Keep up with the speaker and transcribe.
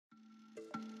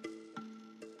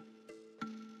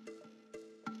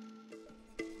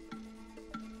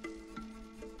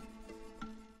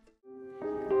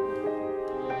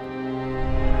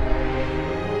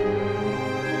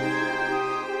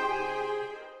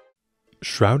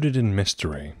Shrouded in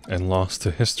mystery and lost to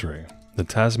history, the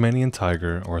Tasmanian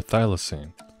tiger, or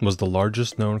Thylacine, was the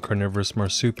largest known carnivorous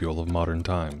marsupial of modern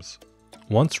times.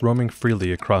 Once roaming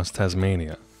freely across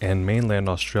Tasmania and mainland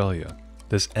Australia,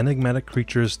 this enigmatic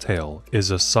creature's tale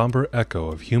is a somber echo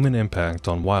of human impact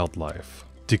on wildlife.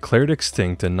 Declared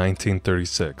extinct in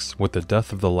 1936 with the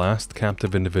death of the last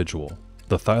captive individual,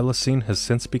 the Thylacine has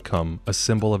since become a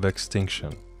symbol of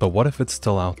extinction. But what if it's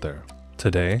still out there?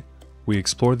 Today, we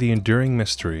explore the enduring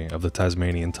mystery of the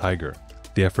Tasmanian tiger,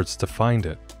 the efforts to find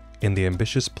it, and the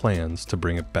ambitious plans to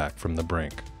bring it back from the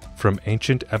brink. From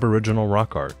ancient Aboriginal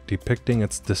rock art depicting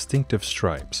its distinctive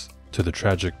stripes, to the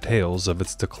tragic tales of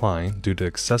its decline due to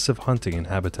excessive hunting and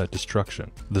habitat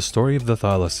destruction, the story of the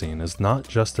Thylacine is not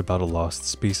just about a lost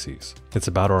species. It's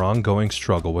about our ongoing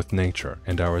struggle with nature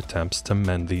and our attempts to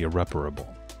mend the irreparable.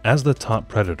 As the top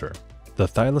predator, the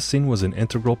Thylacine was an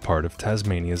integral part of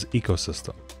Tasmania's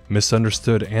ecosystem.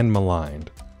 Misunderstood and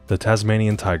maligned, the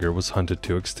Tasmanian tiger was hunted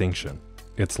to extinction,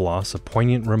 its loss a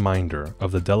poignant reminder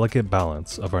of the delicate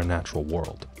balance of our natural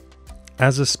world.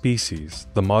 As a species,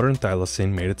 the modern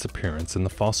Thylacine made its appearance in the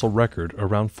fossil record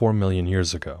around 4 million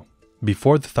years ago.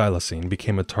 Before the Thylacine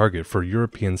became a target for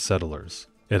European settlers,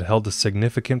 it held a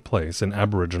significant place in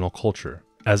Aboriginal culture,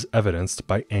 as evidenced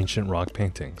by ancient rock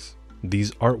paintings.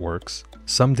 These artworks,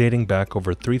 some dating back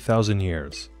over 3,000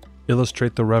 years,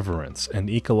 illustrate the reverence and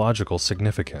ecological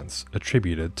significance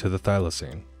attributed to the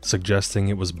Thylacine, suggesting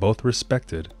it was both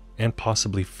respected and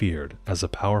possibly feared as a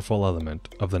powerful element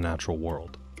of the natural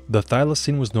world. The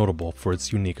Thylacine was notable for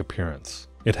its unique appearance.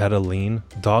 It had a lean,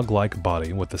 dog-like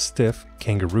body with a stiff,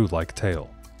 kangaroo-like tail,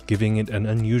 giving it an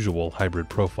unusual hybrid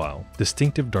profile.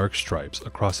 Distinctive dark stripes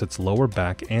across its lower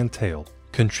back and tail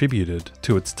contributed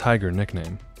to its tiger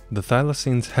nickname. The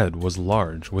Thylacine's head was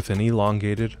large with an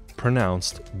elongated,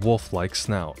 pronounced, wolf-like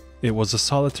snout. It was a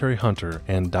solitary hunter,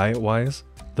 and diet-wise,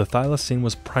 the Thylacine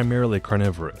was primarily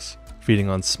carnivorous, feeding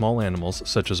on small animals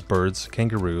such as birds,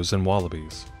 kangaroos, and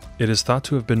wallabies. It is thought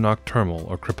to have been nocturnal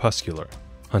or crepuscular,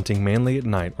 hunting mainly at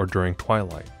night or during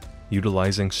twilight,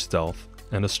 utilizing stealth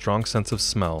and a strong sense of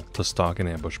smell to stalk and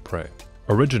ambush prey.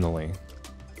 Originally,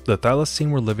 the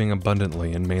Thylacine were living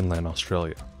abundantly in mainland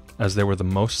Australia, as they were the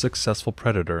most successful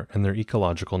predator in their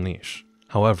ecological niche.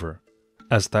 However,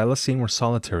 as Thylacine were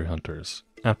solitary hunters,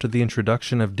 after the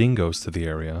introduction of dingoes to the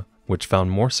area, which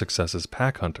found more success as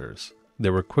pack hunters,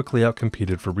 they were quickly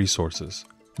outcompeted for resources,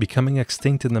 becoming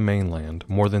extinct in the mainland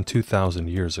more than 2,000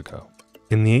 years ago.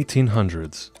 In the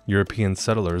 1800s, European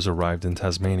settlers arrived in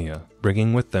Tasmania,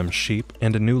 bringing with them sheep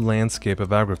and a new landscape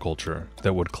of agriculture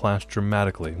that would clash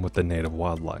dramatically with the native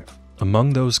wildlife.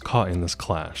 Among those caught in this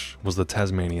clash was the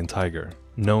Tasmanian tiger,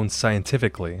 known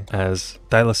scientifically as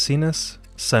Thylacinus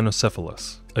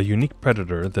cynocephalus, a unique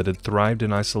predator that had thrived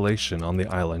in isolation on the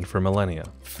island for millennia.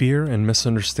 Fear and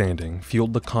misunderstanding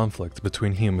fueled the conflict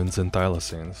between humans and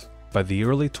Thylacines. By the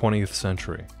early 20th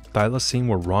century, Thylacine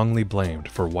were wrongly blamed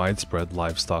for widespread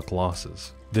livestock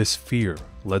losses. This fear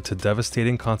led to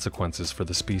devastating consequences for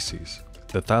the species.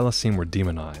 The Thylacine were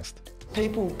demonized.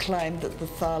 People claimed that the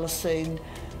Thylacine,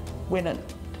 when it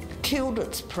killed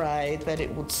its prey, that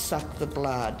it would suck the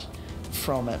blood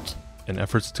from it. And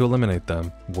efforts to eliminate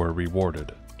them were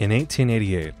rewarded. In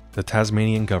 1888, the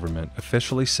Tasmanian government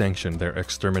officially sanctioned their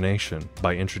extermination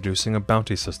by introducing a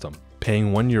bounty system,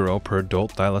 paying €1 per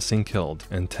adult Thylacine killed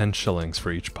and 10 shillings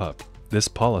for each pup. This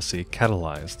policy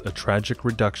catalyzed a tragic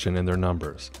reduction in their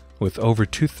numbers, with over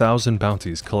 2,000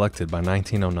 bounties collected by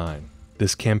 1909.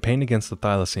 This campaign against the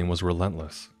Thylacine was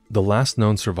relentless. The last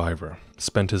known survivor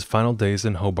spent his final days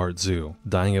in Hobart Zoo,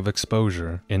 dying of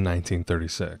exposure in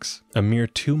 1936, a mere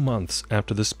 2 months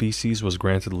after the species was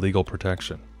granted legal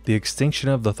protection. The extinction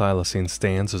of the Thylacine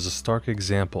stands as a stark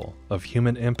example of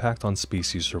human impact on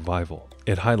species survival.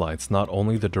 It highlights not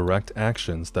only the direct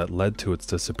actions that led to its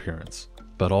disappearance,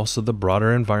 but also the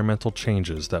broader environmental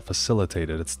changes that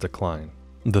facilitated its decline.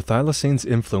 The Thylacine's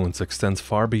influence extends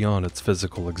far beyond its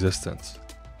physical existence,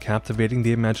 captivating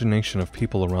the imagination of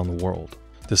people around the world.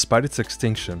 Despite its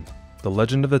extinction, the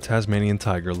legend of the Tasmanian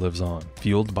tiger lives on,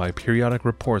 fueled by periodic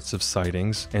reports of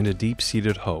sightings and a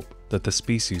deep-seated hope that the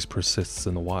species persists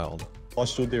in the wild. I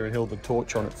stood there and held the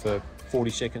torch on it for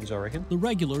 40 seconds, I reckon. The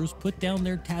regulars put down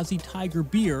their Tassie Tiger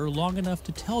beer long enough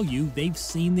to tell you they've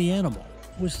seen the animal.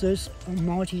 Was this a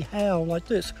mighty howl like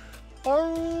this?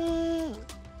 Oh!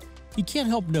 You can't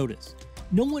help notice,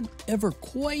 no one ever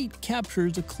quite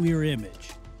captures a clear image.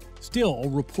 Still,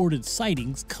 reported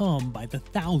sightings come by the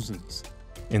thousands.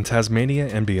 In Tasmania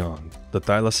and beyond, the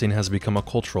Thylacine has become a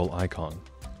cultural icon.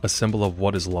 a symbol of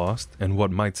what is lost and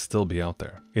what might still be out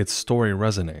there. Its story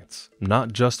resonates,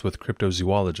 not just with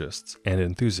cryptozoologists and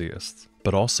enthusiasts,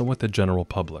 but also with the general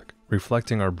public,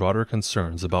 reflecting our broader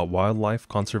concerns about wildlife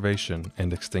conservation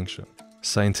and extinction.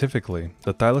 Scientifically,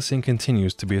 the thylacine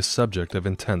continues to be a subject of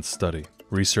intense study.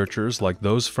 Researchers like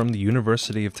those from the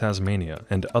University of Tasmania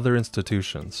and other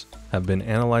institutions have been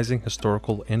analyzing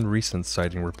historical and recent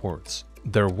sighting reports.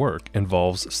 Their work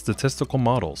involves statistical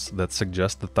models that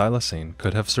suggest the thylacine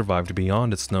could have survived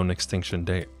beyond its known extinction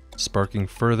date, sparking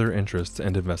further interest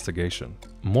and investigation.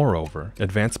 Moreover,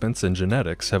 advancements in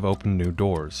genetics have opened new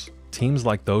doors. Teams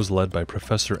like those led by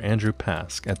Professor Andrew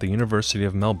Pask at the University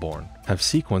of Melbourne have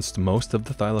sequenced most of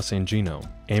the thylacine genome,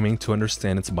 aiming to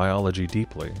understand its biology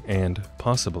deeply and,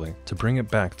 possibly, to bring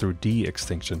it back through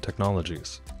de-extinction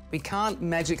technologies. We can't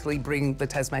magically bring the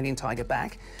Tasmanian tiger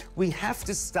back. We have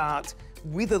to start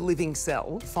with a living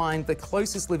cell, find the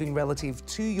closest living relative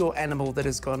to your animal that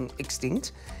has gone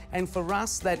extinct, and for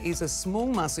us that is a small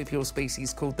marsupial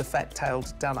species called the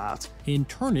fat-tailed dunnart. And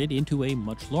turn it into a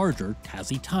much larger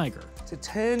Tassie tiger. To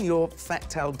turn your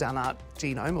fat-tailed dunnart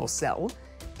genome or cell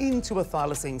into a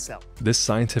thylacine cell. This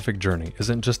scientific journey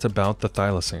isn't just about the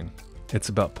thylacine. It's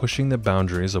about pushing the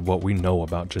boundaries of what we know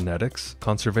about genetics,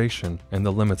 conservation, and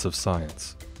the limits of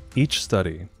science. Each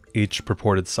study, each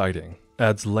purported sighting,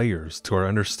 adds layers to our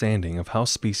understanding of how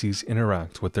species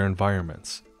interact with their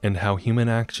environments and how human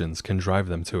actions can drive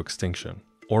them to extinction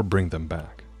or bring them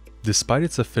back. Despite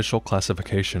its official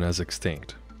classification as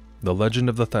extinct, the legend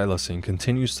of the thylacine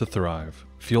continues to thrive,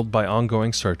 fueled by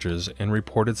ongoing searches and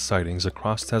reported sightings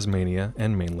across Tasmania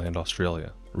and mainland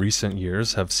Australia. Recent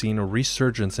years have seen a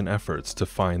resurgence in efforts to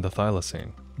find the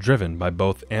thylacine, driven by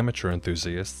both amateur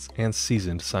enthusiasts and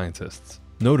seasoned scientists.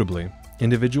 Notably,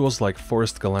 individuals like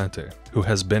Forrest Galante, who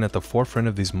has been at the forefront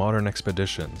of these modern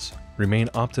expeditions, remain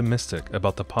optimistic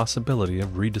about the possibility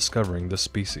of rediscovering the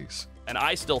species. And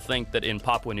I still think that in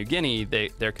Papua New Guinea,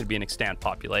 there could be an extant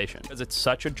population, because it's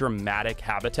such a dramatic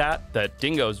habitat that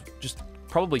dingoes just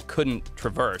probably couldn't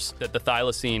traverse, that the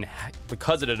thylacine,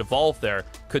 because it had evolved there,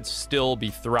 could still be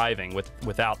thriving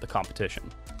without the competition.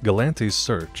 Galante's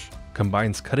search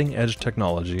combines cutting-edge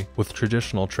technology with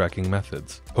traditional tracking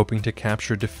methods, hoping to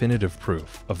capture definitive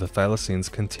proof of the thylacine's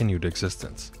continued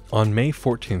existence. On May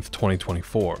 14,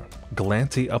 2024,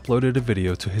 Galante uploaded a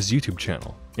video to his YouTube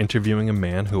channel, interviewing a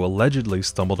man who allegedly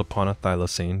stumbled upon a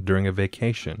thylacine during a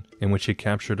vacation in which he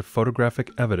captured photographic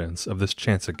evidence of this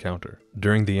chance encounter.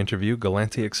 During the interview,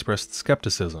 Galante expressed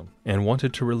skepticism and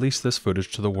wanted to release this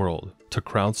footage to the world to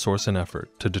crowdsource an effort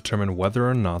to determine whether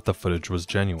or not the footage was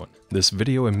genuine. This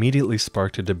video immediately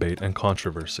sparked a debate and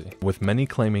controversy, with many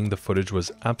claiming the footage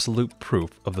was absolute proof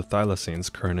of the thylacine's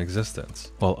current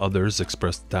existence, while others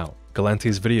expressed doubt.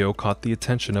 Galante's video caught the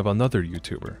attention of another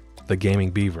YouTuber, the Gaming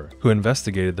Beaver, who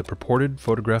investigated the purported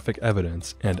photographic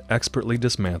evidence and expertly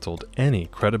dismantled any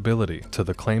credibility to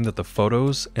the claim that the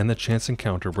photos and the chance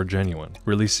encounter were genuine,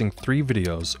 releasing 3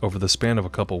 videos over the span of a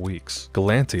couple weeks.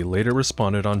 Galante later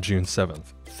responded on June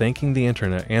 7th, thanking the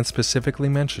internet and specifically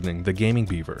mentioning the Gaming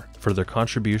Beaver for their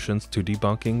contributions to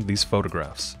debunking these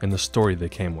photographs and the story they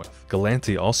came with.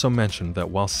 Galante also mentioned that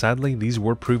while sadly these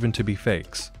were proven to be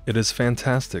fakes, it is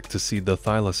fantastic to see the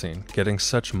thylacine getting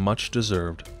such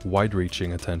much-deserved,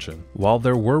 wide-reaching attention. While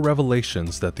there were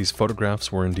revelations that these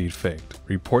photographs were indeed faked,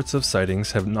 reports of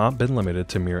sightings have not been limited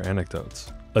to mere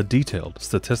anecdotes. A detailed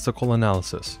statistical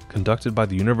analysis conducted by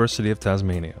the University of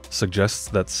Tasmania suggests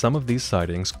that some of these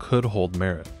sightings could hold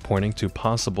merit, pointing to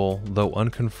possible, though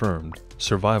unconfirmed,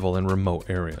 survival in remote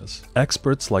areas.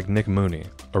 Experts like Nick Mooney,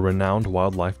 a renowned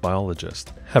wildlife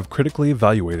biologist, have critically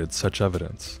evaluated such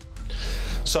evidence.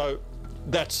 So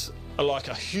that's like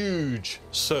a huge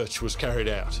search was carried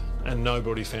out and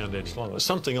nobody found anything.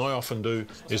 Something I often do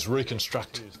is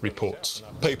reconstruct reports.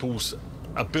 People's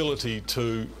ability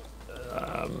to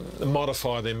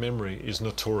modify their memory is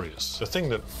notorious. The thing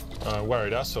that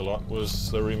worried us a lot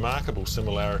was the remarkable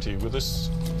similarity with this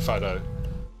photo.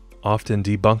 Often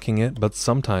debunking it, but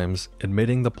sometimes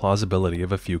admitting the plausibility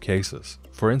of a few cases.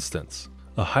 For instance,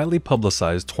 a highly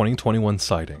publicized 2021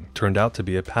 sighting turned out to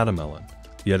be a patamelon,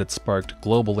 yet it sparked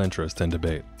global interest and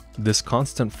debate. This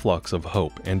constant flux of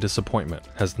hope and disappointment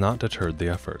has not deterred the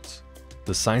efforts.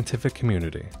 The scientific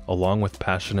community, along with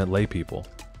passionate laypeople,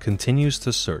 continues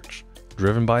to search,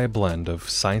 driven by a blend of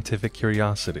scientific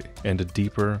curiosity and a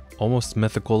deeper, almost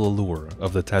mythical allure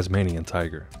of the Tasmanian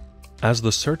tiger. As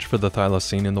the search for the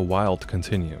thylacine in the wild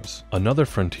continues, another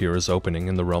frontier is opening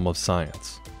in the realm of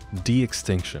science: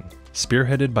 de-extinction.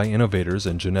 Spearheaded by innovators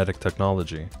in genetic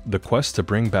technology, the quest to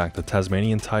bring back the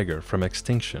Tasmanian tiger from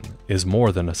extinction is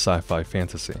more than a sci-fi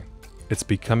fantasy. it's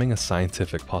becoming a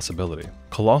scientific possibility.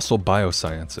 Colossal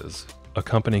Biosciences, a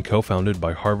company co-founded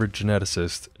by Harvard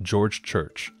geneticist George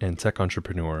Church and tech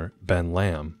entrepreneur Ben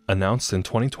Lamb, announced in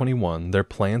 2021 their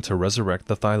plan to resurrect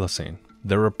the thylacine.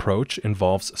 Their approach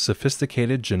involves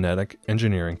sophisticated genetic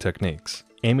engineering techniques,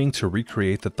 aiming to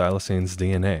recreate the thylacine's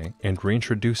DNA and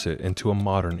reintroduce it into a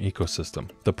modern ecosystem.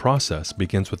 The process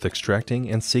begins with extracting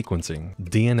and sequencing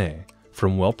DNA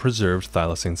from well-preserved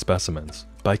thylacine specimens.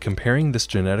 By comparing this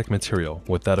genetic material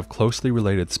with that of closely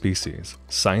related species,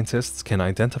 scientists can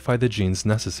identify the genes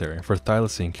necessary for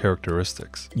thylacine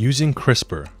characteristics. Using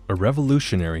CRISPR, a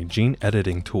revolutionary gene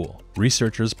editing tool,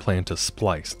 researchers plan to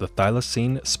splice the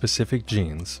thylacine-specific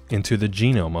genes into the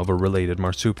genome of a related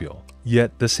marsupial.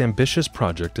 Yet, this ambitious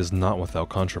project is not without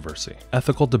controversy.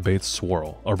 Ethical debates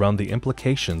swirl around the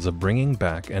implications of bringing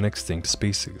back an extinct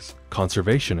species.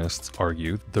 Conservationists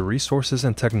argue the resources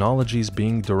and technologies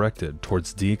being directed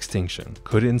towards de-extinction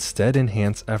could instead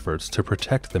enhance efforts to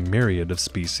protect the myriad of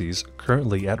species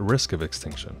currently at risk of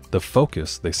extinction. The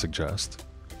focus, they suggest,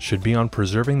 should be on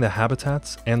preserving the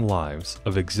habitats and lives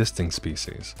of existing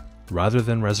species, rather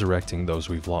than resurrecting those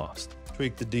we've lost.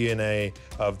 Tweak the DNA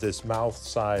of this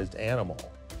mouth-sized animal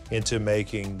into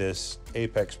making this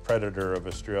apex predator of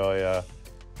Australia.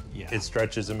 It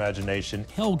stretches imagination.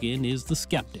 Helgen is the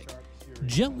skeptic,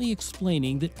 gently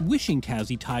explaining that wishing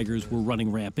Tassie tigers were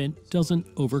running rampant doesn't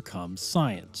overcome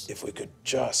science. If we could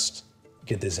just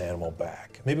get this animal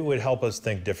back, maybe it would help us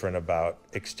think different about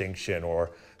extinction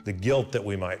or the guilt that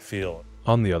we might feel.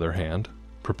 On the other hand,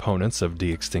 proponents of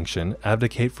de-extinction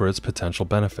advocate for its potential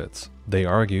benefits. They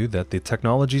argue that the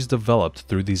technologies developed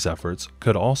through these efforts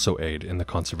could also aid in the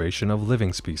conservation of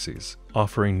living species,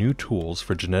 offering new tools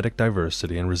for genetic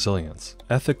diversity and resilience.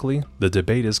 Ethically, the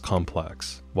debate is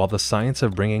complex. While the science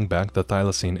of bringing back the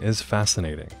thylacine is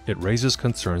fascinating, it raises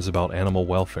concerns about animal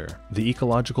welfare, the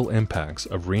ecological impacts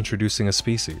of reintroducing a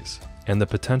species, and the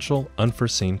potential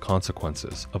unforeseen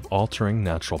consequences of altering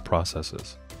natural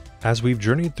processes. As we've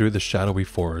journeyed through the shadowy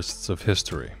forests of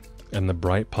history and the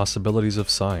bright possibilities of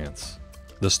science,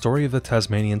 the story of the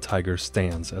Tasmanian tiger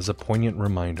stands as a poignant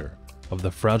reminder of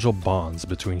the fragile bonds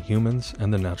between humans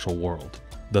and the natural world.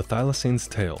 The thylacine's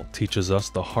tale teaches us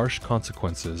the harsh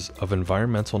consequences of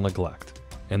environmental neglect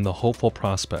and the hopeful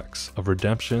prospects of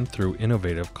redemption through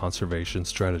innovative conservation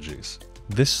strategies.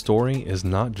 This story is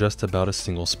not just about a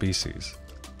single species.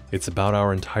 It's about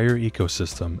our entire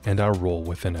ecosystem and our role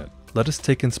within it. Let us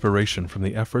take inspiration from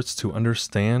the efforts to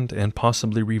understand and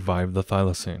possibly revive the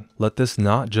thylacine. Let this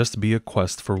not just be a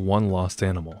quest for one lost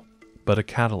animal, but a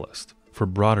catalyst for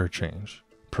broader change,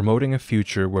 promoting a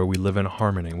future where we live in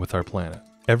harmony with our planet.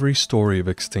 Every story of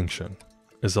extinction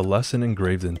is a lesson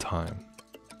engraved in time,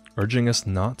 urging us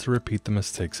not to repeat the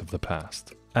mistakes of the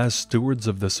past. As stewards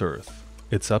of this earth,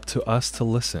 it's up to us to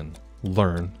listen,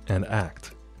 learn, and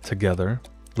act. Together,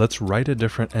 let's write a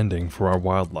different ending for our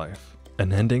wildlife.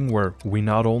 An ending where we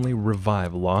not only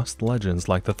revive lost legends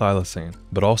like the thylacine,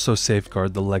 but also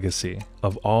safeguard the legacy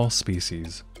of all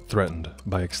species threatened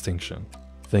by extinction.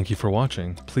 Thank you for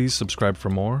watching. Please subscribe for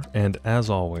more, and as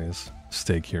always,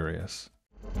 stay curious.